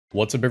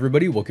What's up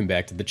everybody, welcome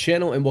back to the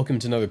channel and welcome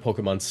to another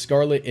Pokemon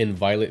Scarlet and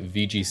Violet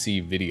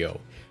VGC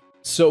video.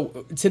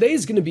 So today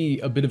is going to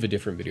be a bit of a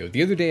different video.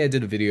 The other day I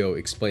did a video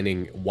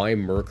explaining why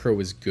Murkrow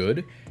is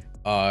good,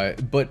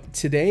 but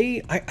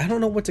today I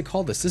don't know what to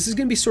call this. This is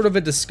going to be sort of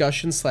a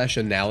discussion slash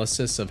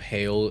analysis of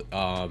Hail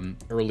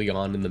early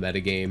on in the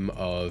metagame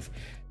of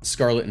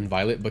Scarlet and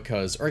Violet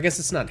because, or I guess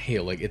it's not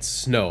Hail, like it's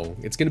Snow.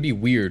 It's going to be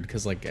weird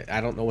because like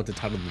I don't know what to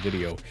title the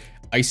video.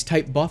 Ice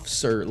type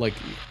buffs or like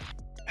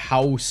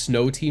how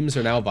Snow teams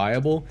are now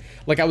viable.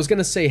 Like I was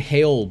gonna say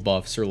Hail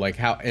buffs or like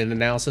how an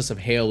analysis of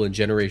Hail in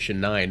Generation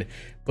 9,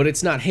 but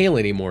it's not Hail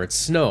anymore, it's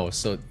Snow.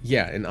 So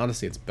yeah, and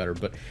honestly it's better,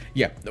 but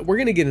yeah, we're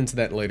gonna get into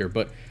that later.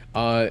 But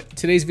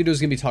today's video is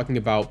gonna be talking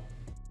about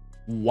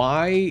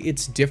why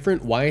it's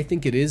different, why I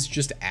think it is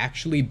just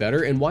actually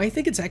better, and why I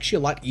think it's actually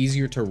a lot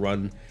easier to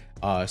run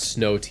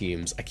Snow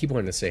teams. I keep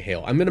wanting to say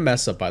Hail. I'm gonna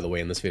mess up, by the way,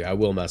 in this video. I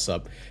will mess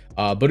up.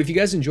 But if you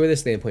guys enjoy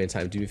this day and play in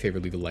time, do me a favor,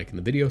 leave a like in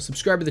the video,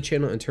 subscribe to the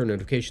channel, and turn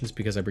notifications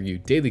because I bring you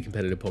daily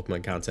competitive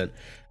Pokemon content.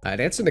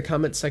 And answer in the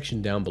comment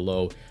section down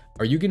below.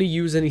 Are you gonna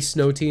use any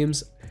Snow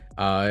teams?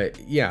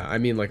 Yeah, I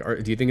mean, like,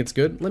 do you think it's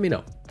good? Let me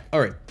know. All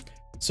right,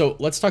 so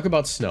let's talk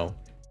about Snow.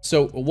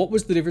 So what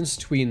was the difference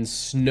between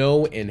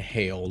Snow and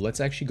Hail? Let's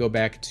actually go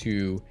back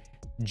to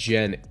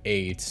Gen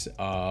 8.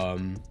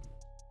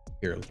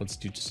 Here, let's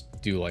just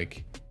do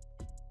like,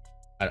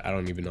 I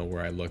don't even know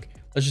where I look.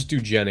 Let's just do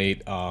Gen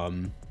 8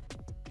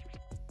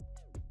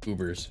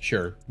 Ubers.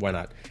 Sure, why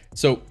not?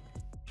 So,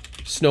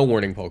 Snow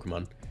Warning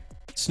Pokemon.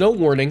 Snow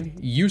Warning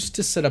used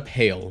to set up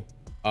Hail.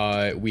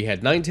 We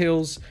had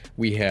Ninetales,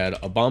 we had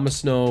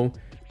Abomasnow,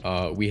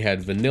 we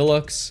had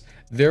Vanillux.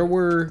 There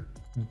were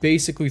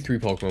basically 3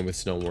 Pokemon with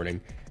Snow Warning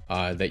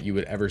that you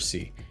would ever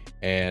see.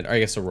 And I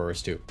guess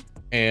Auroras too.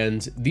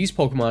 And these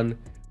Pokemon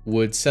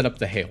would set up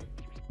the Hail.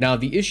 Now,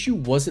 the issue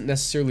wasn't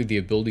necessarily the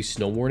ability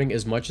Snow Warning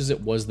as much as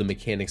it was the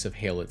mechanics of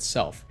Hail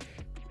itself.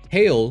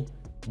 Hail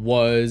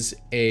was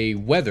a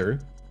weather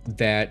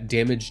that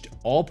damaged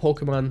all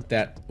Pokemon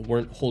that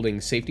weren't holding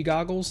safety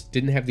goggles,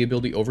 didn't have the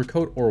ability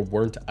Overcoat, or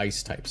weren't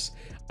ice types.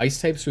 Ice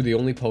types were the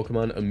only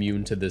Pokemon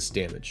immune to this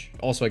damage.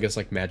 Also, I guess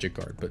like Magic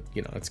Guard, but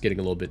you know, it's getting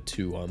a little bit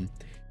too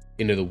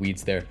into the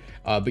weeds there.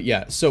 But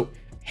yeah, so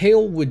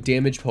Hail would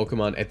damage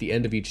Pokemon at the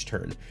end of each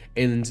turn,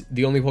 and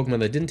the only Pokemon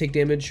that didn't take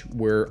damage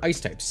were Ice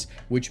types,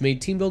 which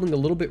made team building a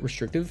little bit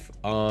restrictive,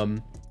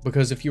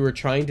 because if you were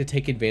trying to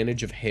take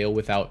advantage of Hail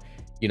without,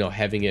 you know,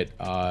 having it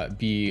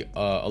be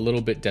a little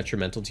bit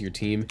detrimental to your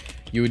team,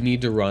 you would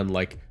need to run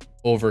like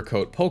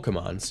Overcoat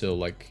Pokemon. So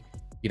like,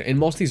 you know, and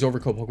most of these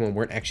Overcoat Pokemon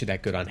weren't actually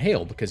that good on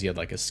Hail because you had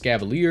like a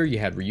Scavalier, you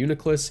had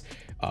Reuniclus,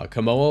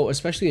 Kommo-o,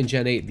 especially in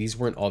Gen 8, these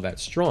weren't all that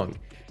strong.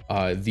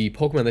 The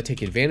Pokemon that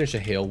take advantage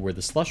of Hail were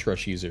the Slush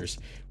Rush users,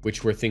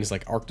 which were things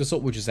like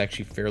Arctozolt, which is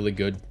actually fairly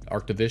good,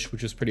 Arctovish,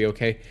 which was pretty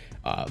okay,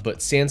 but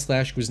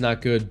Sandslash was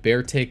not good,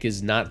 Beartick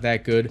is not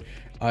that good,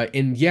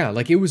 and yeah,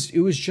 like it was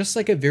just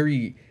like a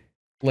very,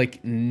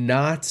 like,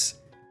 not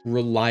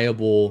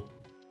reliable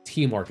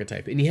team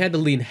archetype, and you had to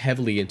lean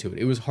heavily into it.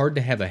 It was hard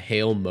to have a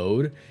Hail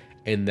mode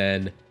and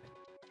then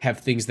have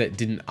things that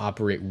didn't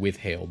operate with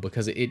Hail,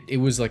 because it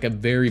was like a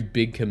very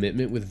big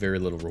commitment with very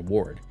little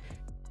reward.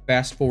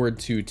 Fast forward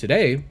to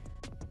today,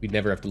 we'd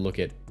never have to look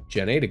at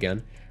Gen 8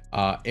 again,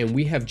 and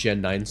we have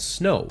Gen 9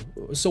 Snow.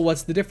 So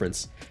what's the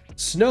difference?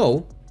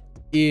 Snow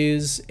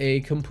is a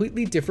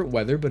completely different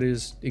weather, but it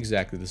is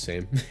exactly the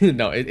same.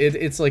 No,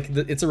 it's like,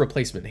 it's a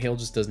replacement. Hail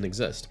just doesn't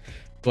exist.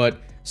 But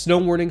Snow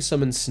Warning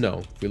summons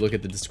Snow. If we look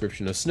at the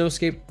description of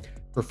Snowscape,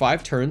 for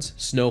 5 turns,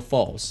 Snow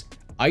falls.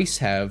 Ice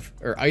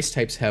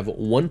types have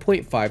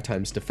 1.5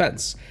 times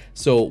defense.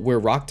 So where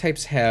Rock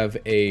types have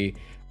a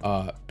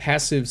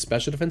passive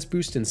special defense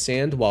boost in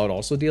Sand while it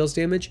also deals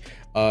damage,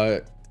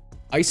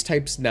 Ice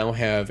types now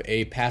have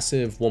a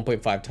passive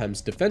 1.5 times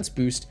defense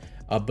boost,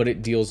 but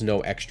it deals no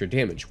extra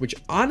damage, which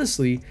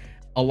honestly,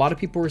 a lot of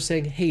people were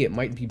saying, hey, it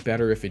might be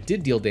better if it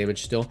did deal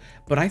damage still,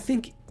 but I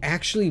think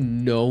actually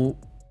no,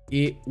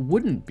 it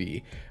wouldn't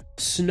be.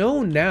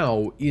 Snow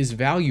now is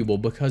valuable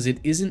because it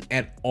isn't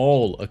at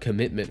all a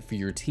commitment for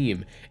your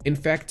team. In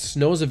fact,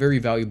 Snow is a very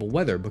valuable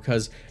weather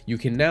because you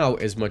can now,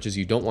 as much as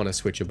you don't want to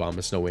switch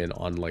Abomasnow in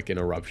on like an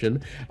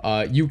Eruption,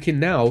 you can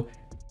now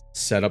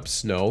set up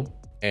Snow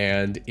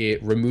and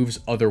it removes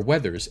other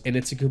weathers, and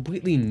it's a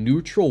completely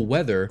neutral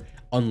weather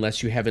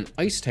unless you have an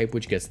Ice type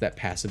which gets that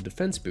passive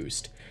defense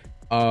boost.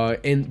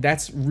 And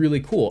that's really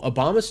cool.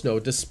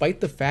 Abomasnow, despite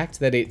the fact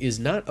that it is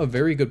not a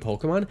very good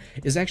Pokemon,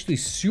 is actually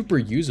super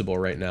usable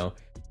right now.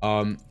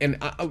 And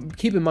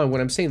keep in mind when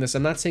I'm saying this,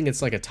 I'm not saying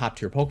it's like a top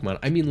tier Pokemon.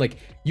 I mean, like,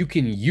 you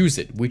can use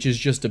it, which is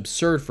just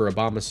absurd for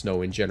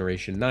Abomasnow in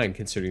Generation 9,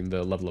 considering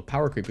the level of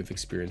power creep we've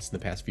experienced in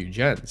the past few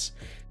gens.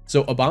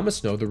 So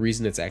Abomasnow, the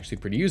reason it's actually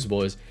pretty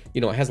usable is,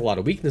 you know, it has a lot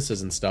of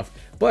weaknesses and stuff,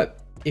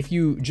 but if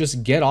you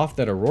just get off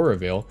that Aurora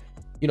Veil,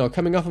 you know,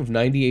 coming off of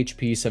 90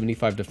 HP,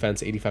 75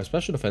 defense, 85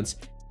 special defense,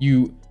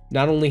 you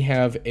not only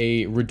have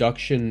a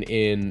reduction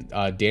in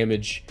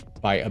damage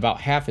by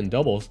about half in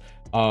doubles,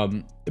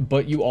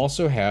 But you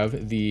also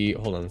have the,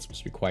 hold on, it's supposed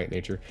to be quiet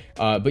nature.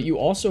 But you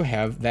also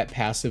have that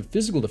passive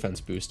physical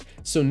defense boost.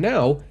 So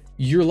now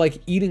you're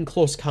like eating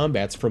close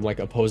combats from like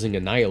opposing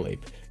Annihilate.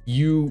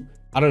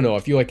 I don't know,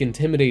 if you like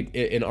intimidate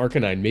an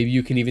Arcanine, maybe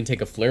you can even take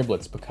a Flare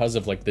Blitz because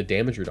of like the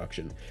damage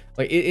reduction.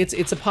 Like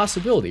it's a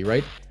possibility,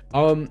 right?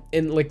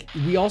 And like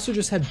we also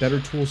just have better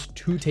tools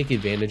to take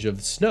advantage of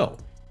the snow.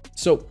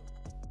 So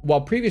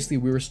while previously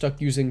we were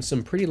stuck using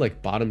some pretty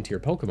like bottom tier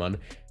Pokemon,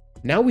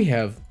 now we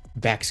have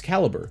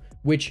Baxcalibur,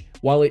 which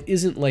while it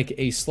isn't like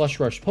a Slush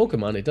Rush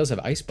Pokemon, it does have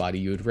Ice Body.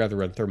 You would rather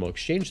run Thermal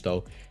Exchange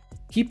though.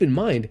 Keep in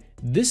mind,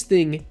 this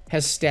thing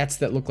has stats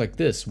that look like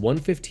this: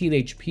 115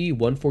 HP,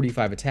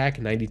 145 attack,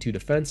 92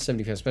 defense,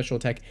 75 special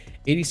attack,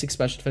 86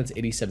 special defense,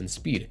 87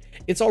 speed.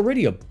 It's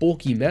already a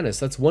bulky menace.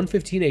 That's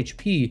 115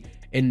 HP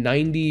and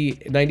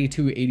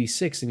 92,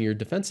 86 in your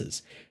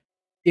defenses.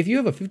 If you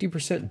have a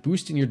 50%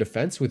 boost in your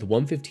defense with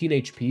 115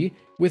 HP,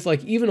 with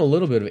like even a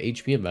little bit of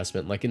HP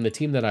investment, like in the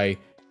team that I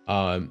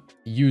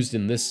used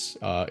in this,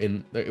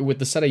 with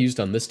the set I used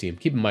on this team.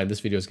 Keep in mind, this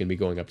video is going to be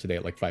going up today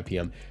at like 5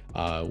 p.m.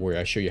 Where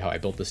I show you how I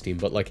built this team.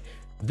 But like,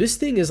 this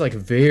thing is like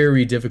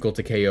very difficult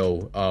to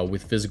KO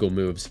with physical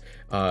moves.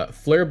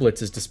 Flare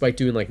Blitzes, despite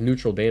doing like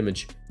neutral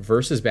damage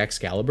versus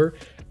Baxcalibur,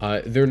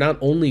 they're not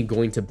only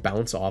going to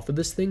bounce off of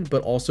this thing,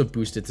 but also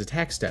boost its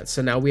attack stats.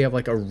 So now we have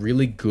like a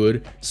really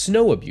good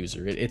snow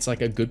abuser. It's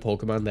like a good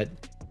Pokemon that,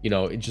 you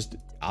know, it just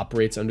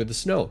operates under the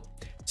snow.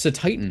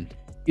 Titan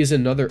is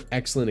another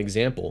excellent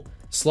example.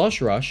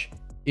 Slush Rush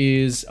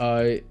is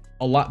a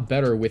lot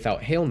better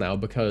without Hail now,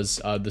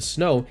 because the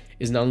snow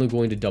is not only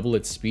going to double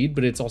its speed,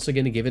 but it's also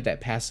going to give it that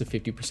passive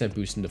 50%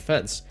 boost in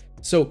defense.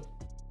 So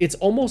it's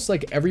almost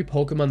like every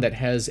Pokemon that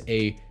has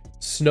a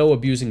snow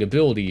abusing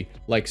ability,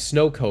 like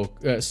Snow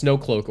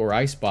Cloak or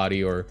Ice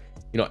Body, or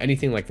you know,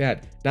 anything like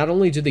that, not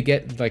only do they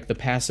get like the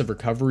passive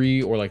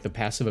recovery or like the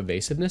passive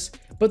evasiveness,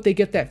 but they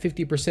get that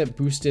 50%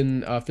 boost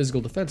in physical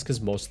defense,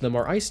 because most of them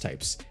are ice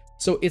types.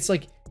 So it's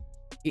like,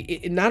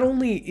 it not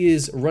only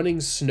is running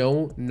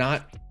snow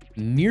not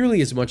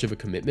nearly as much of a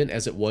commitment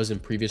as it was in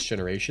previous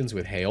generations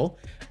with Hail,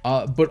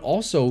 but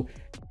also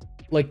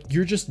like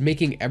you're just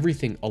making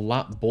everything a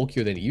lot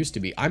bulkier than it used to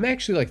be. I'm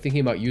actually like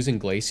thinking about using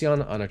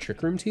Glaceon on a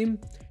Trick Room team.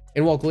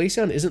 And while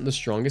Glaceon isn't the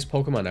strongest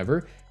Pokemon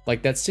ever,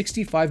 like that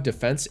 65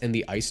 defense and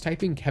the ice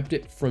typing kept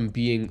it from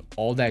being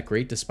all that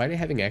great, despite it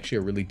having actually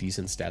a really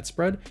decent stat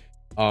spread.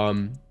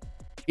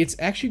 It's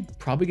actually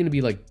probably going to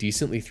be like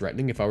decently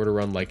threatening if I were to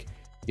run like,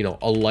 you know,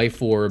 a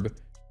Life Orb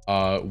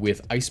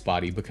with Ice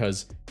Body,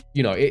 because,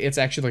 you know, it's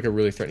actually like a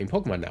really threatening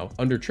Pokemon now.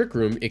 Under Trick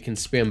Room, it can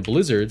spam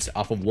Blizzards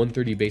off of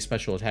 130 base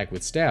special attack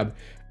with Stab,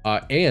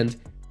 and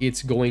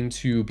it's going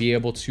to be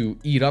able to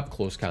eat up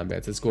close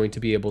combats. It's going to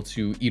be able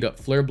to eat up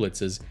Flare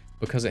Blitzes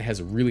because it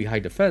has really high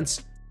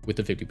defense with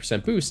the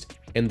 50% boost,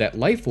 and that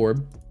Life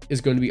Orb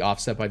is going to be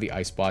offset by the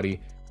Ice Body,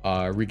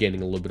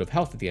 regaining a little bit of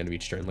health at the end of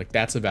each turn. Like,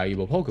 that's a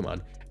valuable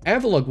Pokemon.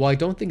 Avalugg, while I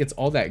don't think it's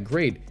all that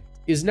great,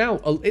 is now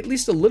at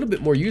least a little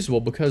bit more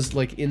usable, because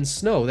like in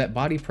snow, that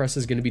body press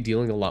is going to be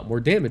dealing a lot more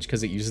damage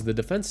because it uses the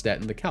defense stat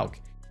in the calc.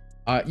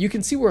 You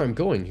can see where I'm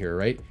going here,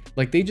 right?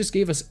 Like, they just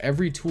gave us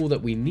every tool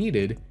that we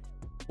needed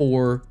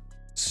for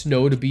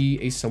snow to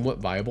be a somewhat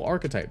viable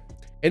archetype.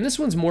 And this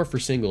one's more for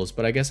singles,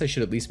 but I guess I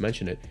should at least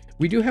mention it.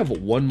 We do have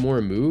one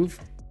more move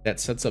that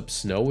sets up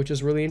snow, which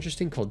is really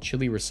interesting, called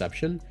Chilly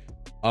Reception.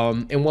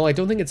 And while I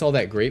don't think it's all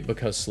that great,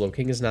 because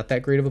Slowking is not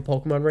that great of a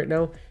Pokemon right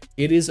now,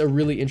 it is a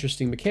really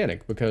interesting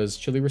mechanic, because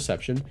Chilly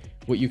Reception,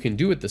 what you can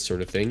do with this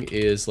sort of thing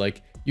is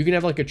like, you can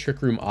have like a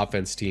Trick Room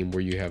offense team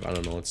where you have, I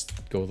don't know, let's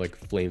go with like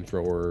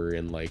Flamethrower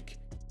and like,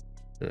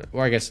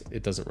 or I guess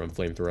it doesn't run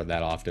Flamethrower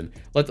that often.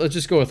 Let's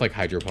just go with like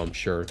Hydro Pump,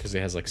 sure, because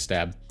it has like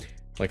Stab,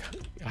 like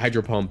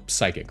Hydro Pump,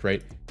 Psychic,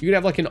 right? You could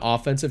have like an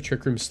offensive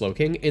Trick Room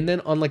Slowking, and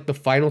then on like the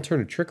final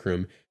turn of Trick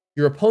Room,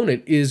 your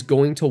opponent is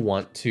going to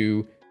want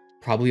to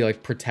probably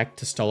like protect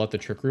to stall out the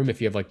Trick Room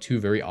if you have like two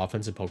very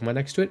offensive Pokemon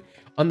next to it.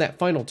 On that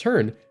final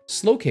turn,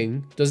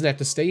 Slowking doesn't have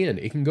to stay in.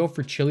 It can go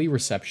for Chilly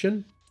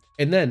Reception,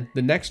 and then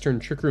the next turn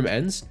Trick Room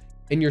ends,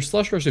 and your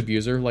Slush Rush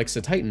abuser, like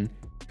Titan,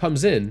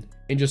 comes in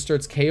and just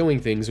starts KOing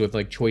things with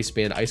like Choice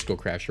Band, Ice Skull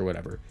Crash, or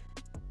whatever.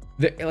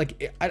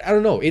 I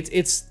don't know.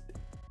 It's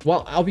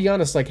well, I'll be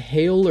honest, like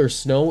hail or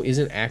snow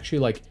isn't actually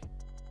like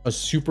a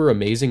super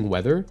amazing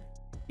weather.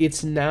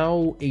 It's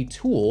now a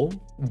tool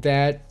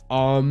that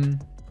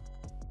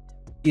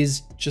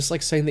is just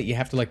like saying that you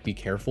have to like be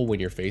careful when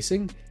you're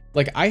facing.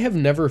 Like, I have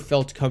never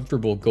felt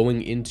comfortable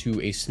going into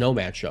a snow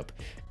matchup.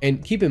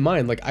 And keep in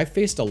mind, like, I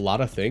faced a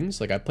lot of things.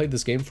 Like, I played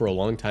this game for a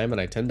long time,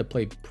 and I tend to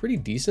play pretty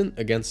decent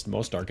against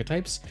most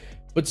archetypes.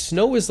 But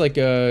snow is like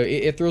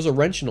it throws a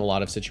wrench in a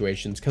lot of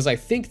situations, because I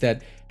think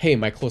that, hey,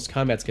 my close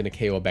combat's going to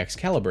KO a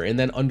Baxcalibur, and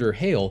then under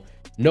hail,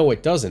 no,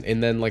 it doesn't.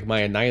 And then like my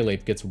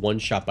Annihilate gets one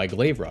shot by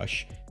Glaive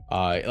Rush.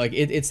 Like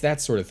it's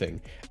that sort of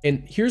thing.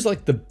 And here's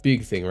like the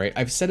big thing, right?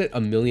 I've said it a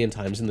million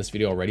times in this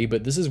video already,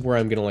 but this is where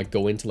I'm gonna like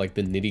go into like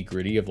the nitty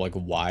gritty of like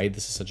why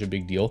this is such a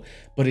big deal,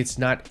 but it's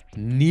not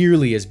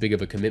nearly as big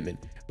of a commitment.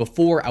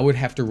 Before, I would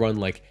have to run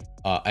like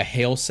a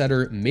hail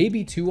setter,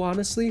 maybe two,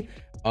 honestly,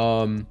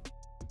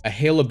 a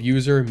Hail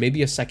Abuser,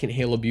 maybe a second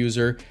Hail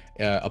Abuser,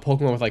 a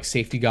Pokemon with like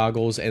safety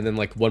goggles, and then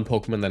like one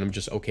Pokemon that I'm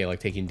just okay like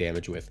taking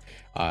damage with.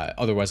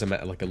 Otherwise I'm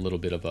at like a little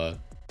bit of a,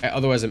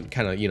 otherwise I'm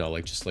kind of, you know,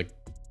 like just like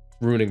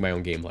ruining my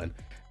own game plan.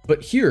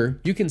 But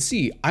here you can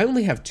see I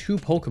only have 2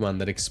 Pokemon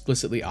that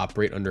explicitly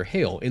operate under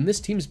Hail, and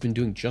this team's been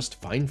doing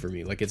just fine for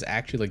me. Like, it's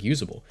actually like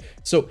usable.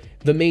 So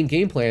the main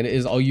game plan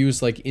is I'll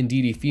use like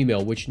Indeedee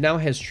Female, which now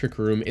has Trick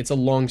Room. It's a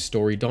long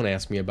story, don't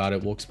ask me about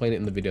it, we'll explain it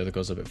in the video that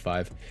goes up at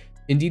 5.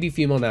 Indeedee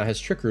Female now has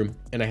Trick Room,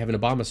 and I have an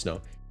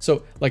Abomasnow.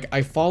 So like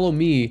I follow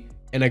me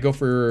and I go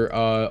for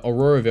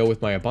Aurora Veil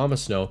with my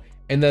Abomasnow,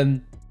 and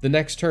then the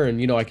next turn,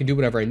 you know, I can do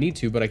whatever I need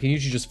to, but I can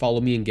usually just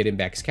follow me and get in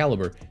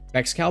Baxcalibur.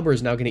 Baxcalibur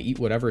is now going to eat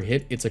whatever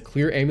hit. It's a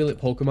clear amulet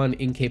Pokemon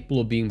incapable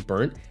of being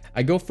burnt.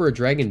 I go for a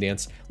Dragon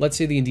Dance. Let's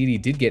say the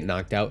Indeedee did get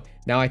knocked out.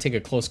 Now I take a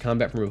close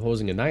combat from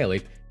opposing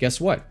Annihilate. Guess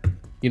what?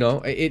 You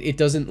know, it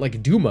doesn't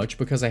like do much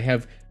because I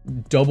have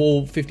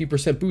double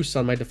 50% boosts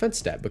on my defense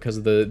stat because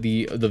of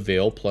the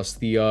Veil plus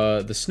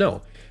the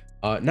Snow.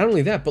 Not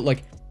only that, but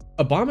like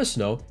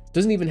Abomasnow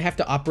doesn't even have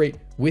to operate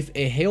with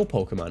a Hail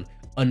Pokemon.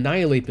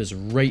 Annihilate is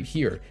right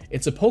here.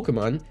 It's a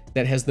Pokemon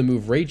that has the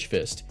move Rage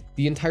Fist.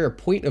 The entire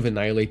point of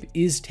Annihilate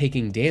is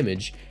taking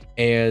damage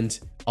and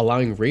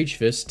allowing Rage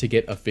Fist to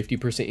get a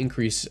 50%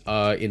 increase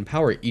in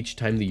power each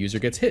time the user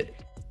gets hit.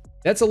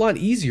 That's a lot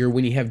easier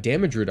when you have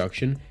damage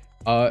reduction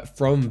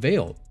from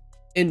Veil.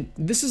 And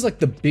this is like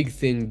the big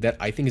thing that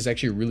I think is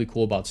actually really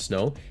cool about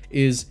Snow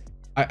is,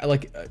 I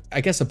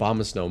guess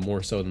Abomasnow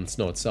more so than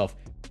Snow itself.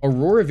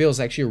 Aurora Veil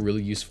is actually a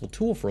really useful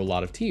tool for a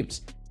lot of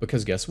teams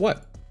because guess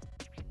what?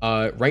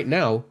 Right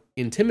now,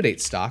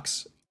 Intimidate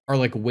stocks are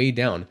like way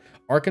down.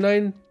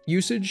 Arcanine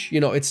usage, you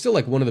know, it's still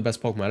like one of the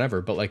best Pokemon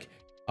ever, but like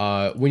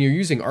when you're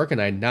using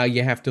Arcanine, now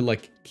you have to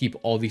like keep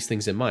all these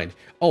things in mind.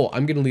 Oh,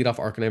 I'm gonna lead off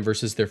Arcanine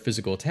versus their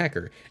physical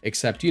attacker,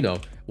 except, you know,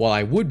 while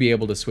I would be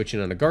able to switch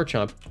in on a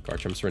Garchomp,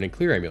 Garchomp's running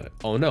Clear Amulet.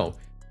 Oh no.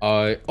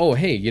 Oh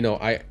hey, you know,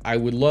 I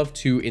would love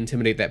to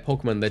intimidate that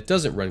Pokemon that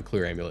doesn't run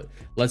Clear Amulet.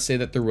 Let's say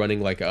that they're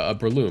running like a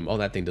Breloom. Oh,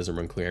 that thing doesn't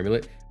run Clear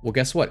Amulet. Well,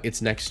 guess what?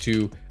 It's next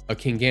to a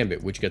King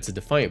Gambit, which gets a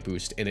Defiant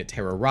boost, and it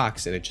Terra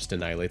Rocks, and it just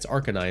annihilates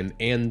Arcanine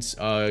and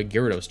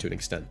Gyarados to an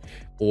extent.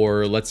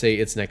 Or let's say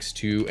it's next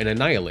to an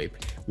Annihilate.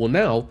 Well,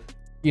 now,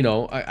 you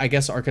know, I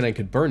guess Arcanine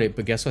could burn it,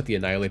 but guess what? The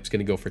Annihilate's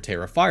going to go for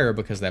Terra Fire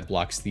because that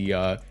blocks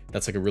the,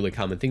 that's like a really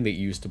common thing that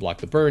you use to block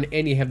the burn,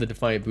 and you have the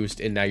Defiant boost,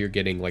 and now you're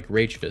getting like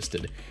Rage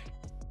Fisted.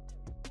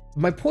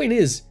 My point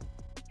is,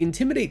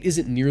 Intimidate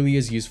isn't nearly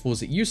as useful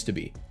as it used to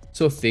be.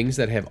 So things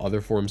that have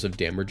other forms of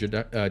damage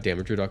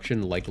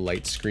reduction, like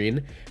Light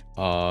Screen,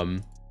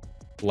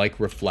 like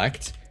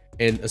Reflect,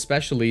 and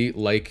especially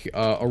like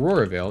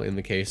Aurora Veil in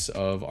the case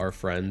of our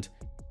friend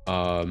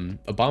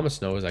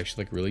Abomasnow is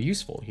actually like really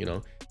useful, you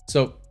know?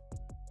 So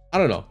I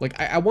don't know, like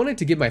I wanted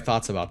to give my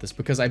thoughts about this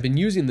because I've been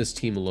using this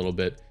team a little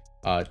bit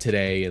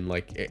today, and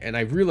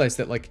I realized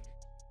that like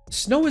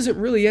Snow isn't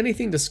really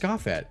anything to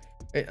scoff at.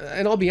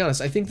 And I'll be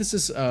honest, I think this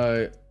is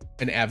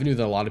an avenue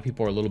that a lot of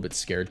people are a little bit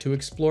scared to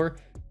explore.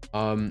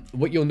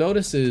 What you'll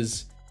notice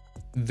is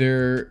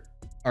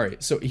all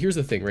right, so here's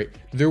the thing, right?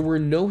 There were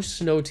no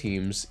Snow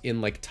teams in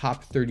like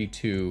top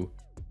 32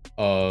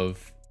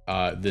 of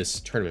this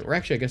tournament. Or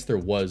actually, I guess there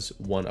was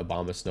one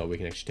Abomasnow. We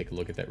can actually take a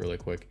look at that really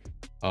quick.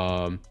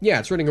 Yeah,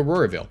 it's running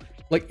Aurora Veil.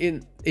 Like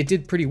it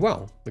did pretty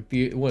well. Like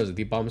the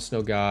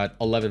Abomasnow got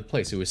 11th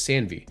place. It was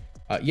Sanvi.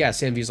 Yeah,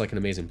 Sanvi's like an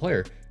amazing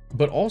player,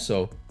 but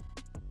also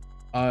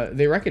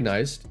they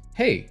recognized,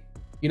 hey,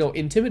 you know,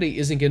 Intimidate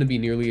isn't going to be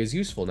nearly as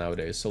useful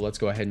nowadays, so let's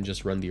go ahead and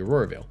just run the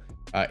Aurora Veil.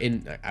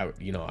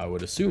 You know, I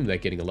would assume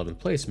that getting 11th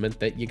place meant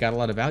that you got a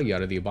lot of value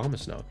out of the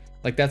Abomasnow.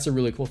 Like, that's a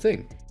really cool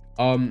thing.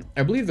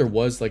 I believe there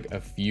was like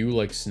a few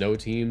like Snow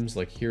teams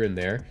like here and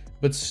there,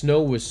 but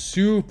Snow was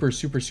super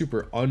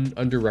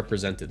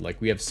underrepresented.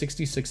 Like, we have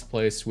 66th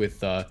place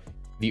with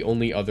the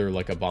only other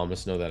like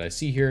Abomasnow that I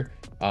see here.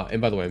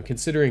 And by the way, I'm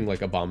considering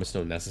like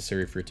Abomasnow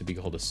necessary for it to be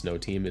called a Snow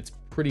team. It's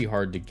pretty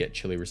hard to get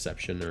Chili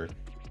Reception or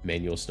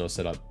manual Snow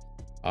set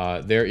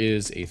up. There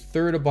is a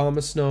third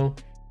Abomasnow,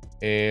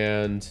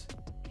 and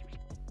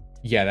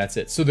yeah, that's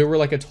it. So there were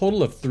like a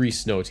total of 3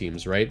 Snow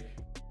teams, right?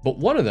 But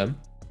one of them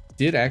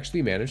did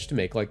actually manage to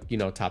make like, you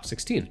know, top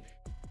 16.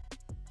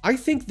 I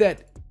think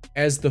that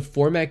as the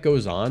format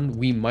goes on,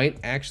 we might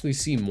actually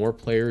see more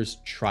players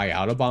try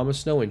out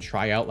Abomasnow and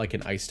try out like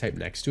an ice type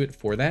next to it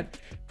for that.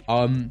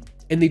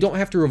 And they don't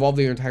have to revolve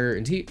their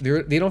entire team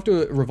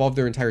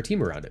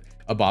around it.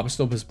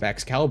 Abomasnow plus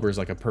Baxcalibur is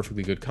like a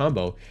perfectly good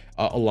combo,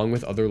 along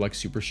with other like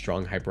super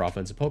strong hyper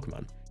offensive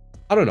Pokemon.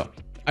 I don't know.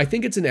 I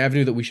think it's an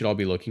avenue that we should all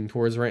be looking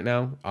towards right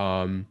now,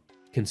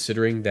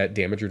 considering that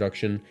damage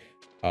reduction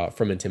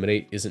from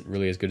Intimidate isn't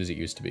really as good as it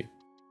used to be.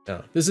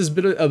 This has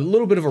been a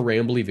little bit of a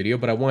rambly video,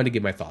 but I wanted to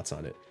give my thoughts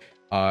on it.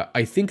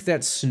 I think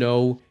that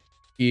Snow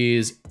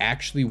is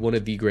actually one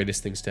of the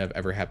greatest things to have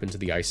ever happened to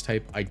the ice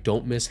type. I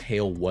don't miss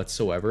Hail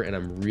whatsoever, and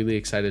I'm really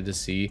excited to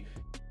see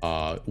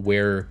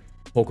where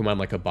Pokemon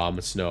like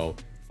Abomasnow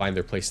find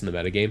their place in the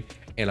metagame,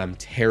 and I'm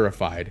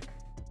terrified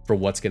for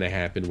what's going to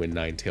happen when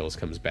Ninetales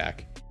comes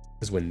back.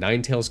 Because when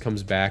Ninetales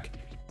comes back,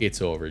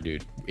 it's over,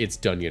 dude. It's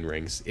Dunyan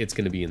Rings. It's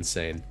going to be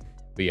insane.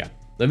 But yeah,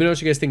 let me know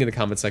what you guys think in the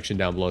comment section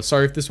down below.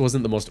 Sorry if this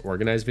wasn't the most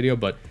organized video,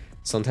 but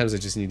sometimes I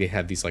just need to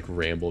have these like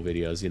ramble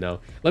videos, you know?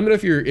 Let me know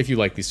if you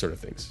like these sort of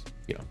things,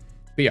 you know?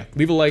 But yeah,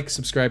 leave a like,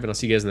 subscribe, and I'll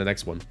see you guys in the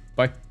next one.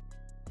 Bye.